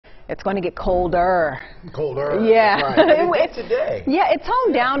It's going to get colder. Colder? Yeah. Right. Today. Yeah, it's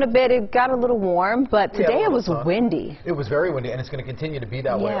toned down a bit. It got a little warm, but today it was windy. It was very windy, and it's going to continue to be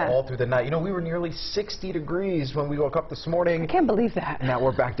that way all through the night. You know, we were nearly 60 degrees when we woke up this morning. I can't believe that. Now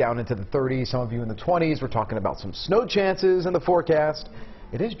we're back down into the 30s, some of you in the 20s. We're talking about some snow chances in the forecast.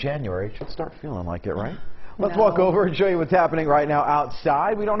 It is January. It should start feeling like it, right? Let's walk over and show you what's happening right now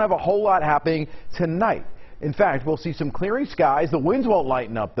outside. We don't have a whole lot happening tonight. In fact, we'll see some clearing skies. The winds won't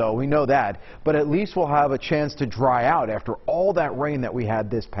lighten up, though. We know that. But at least we'll have a chance to dry out after all that rain that we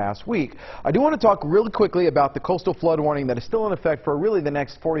had this past week. I do want to talk really quickly about the coastal flood warning that is still in effect for really the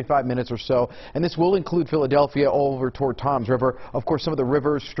next 45 minutes or so. And this will include Philadelphia all over toward Toms River. Of course, some of the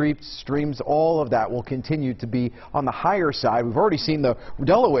rivers, streams, all of that will continue to be on the higher side. We've already seen the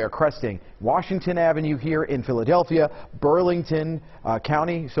Delaware cresting Washington Avenue here in Philadelphia, Burlington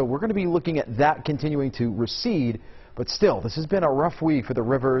County. So we're going to be looking at that continuing to recede. But still, this has been a rough week for the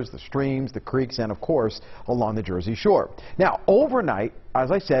rivers, the streams, the creeks, and of course, along the Jersey Shore. Now, overnight,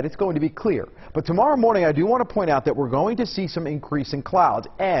 as I said, it's going to be clear. But tomorrow morning, I do want to point out that we're going to see some increase in clouds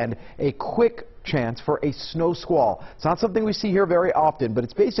and a quick chance for a snow squall. It's not something we see here very often, but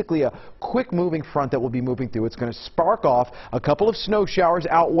it's basically a quick moving front that will be moving through. It's going to spark off a couple of snow showers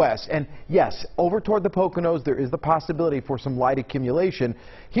out west. And yes, over toward the Poconos, there is the possibility for some light accumulation.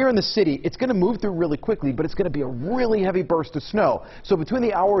 Here in the city, it's going to move through really quickly, but it's going to be a really heavy burst of snow. So between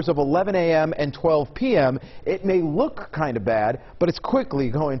the hours of 11 a.m. and 12 p.m., it may look kind of bad, but it's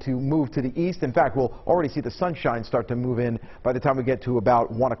quickly going to move to the east. In fact, we'll already see the sunshine start to move in by the time we get to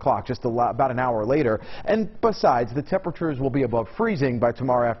about 1 o'clock, just about an hour later. And besides, the temperatures will be above freezing by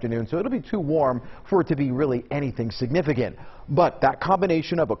tomorrow afternoon, so it'll be too warm for it to be really anything significant. But that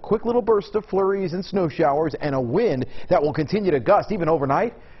combination of a quick little burst of flurries and snow showers and a wind that will continue to gust even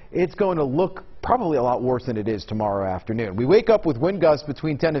overnight, it's going to look probably a lot worse than it is tomorrow afternoon. We wake up with wind gusts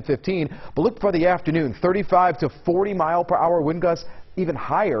between 10 and 15, but look for the afternoon, 35 to 40 mile per hour wind gusts, even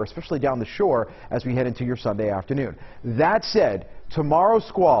higher, especially down the shore as we head into your Sunday afternoon. That said, tomorrow's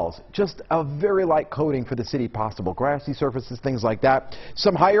squalls, just a very light coating for the city possible. Grassy surfaces, things like that.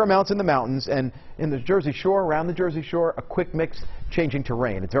 Some higher amounts in the mountains, and in the Jersey Shore, around the Jersey Shore, a quick mix changing to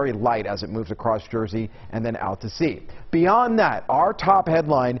rain. It's very light as it moves across Jersey and then out to sea. Beyond that, our top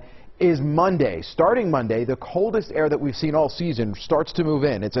headline is Monday. Starting Monday, the coldest air that we've seen all season starts to move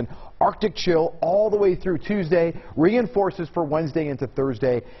in. It's an Arctic chill all the way through Tuesday, reinforces for Wednesday into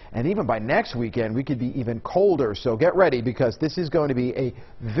Thursday, and even by next weekend, we could be even colder. So get ready, because this is going to be a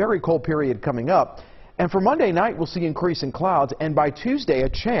very cold period coming up. And for Monday night, we'll see increasing clouds, and by Tuesday, a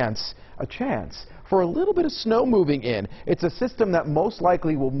chance for a little bit of snow moving in. It's a system that most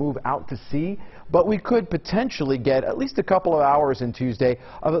likely will move out to sea, but we could potentially get at least a couple of hours in Tuesday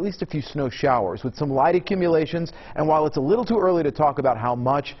of at least a few snow showers with some light accumulations. And while it's a little too early to talk about how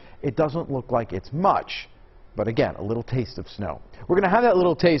much, it doesn't look like it's much. But again, a little taste of snow. We're going to have that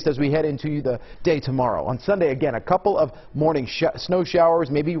little taste as we head into the day tomorrow. On Sunday, again, a couple of morning snow showers,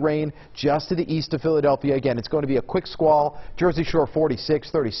 maybe rain just to the east of Philadelphia. Again, it's going to be a quick squall. Jersey Shore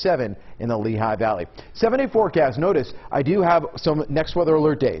 46, 37 in the Lehigh Valley. 7-day forecast. Notice I do have some next weather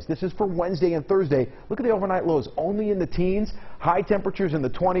alert days. This is for Wednesday and Thursday. Look at the overnight lows, only in the teens. High temperatures in the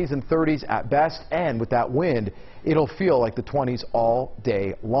 20s and 30s at best. And with that wind, it'll feel like the 20s all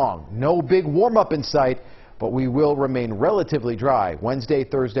day long. No big warm-up in sight, but we will remain relatively dry Wednesday,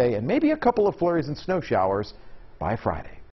 Thursday, and maybe a couple of flurries and snow showers by Friday.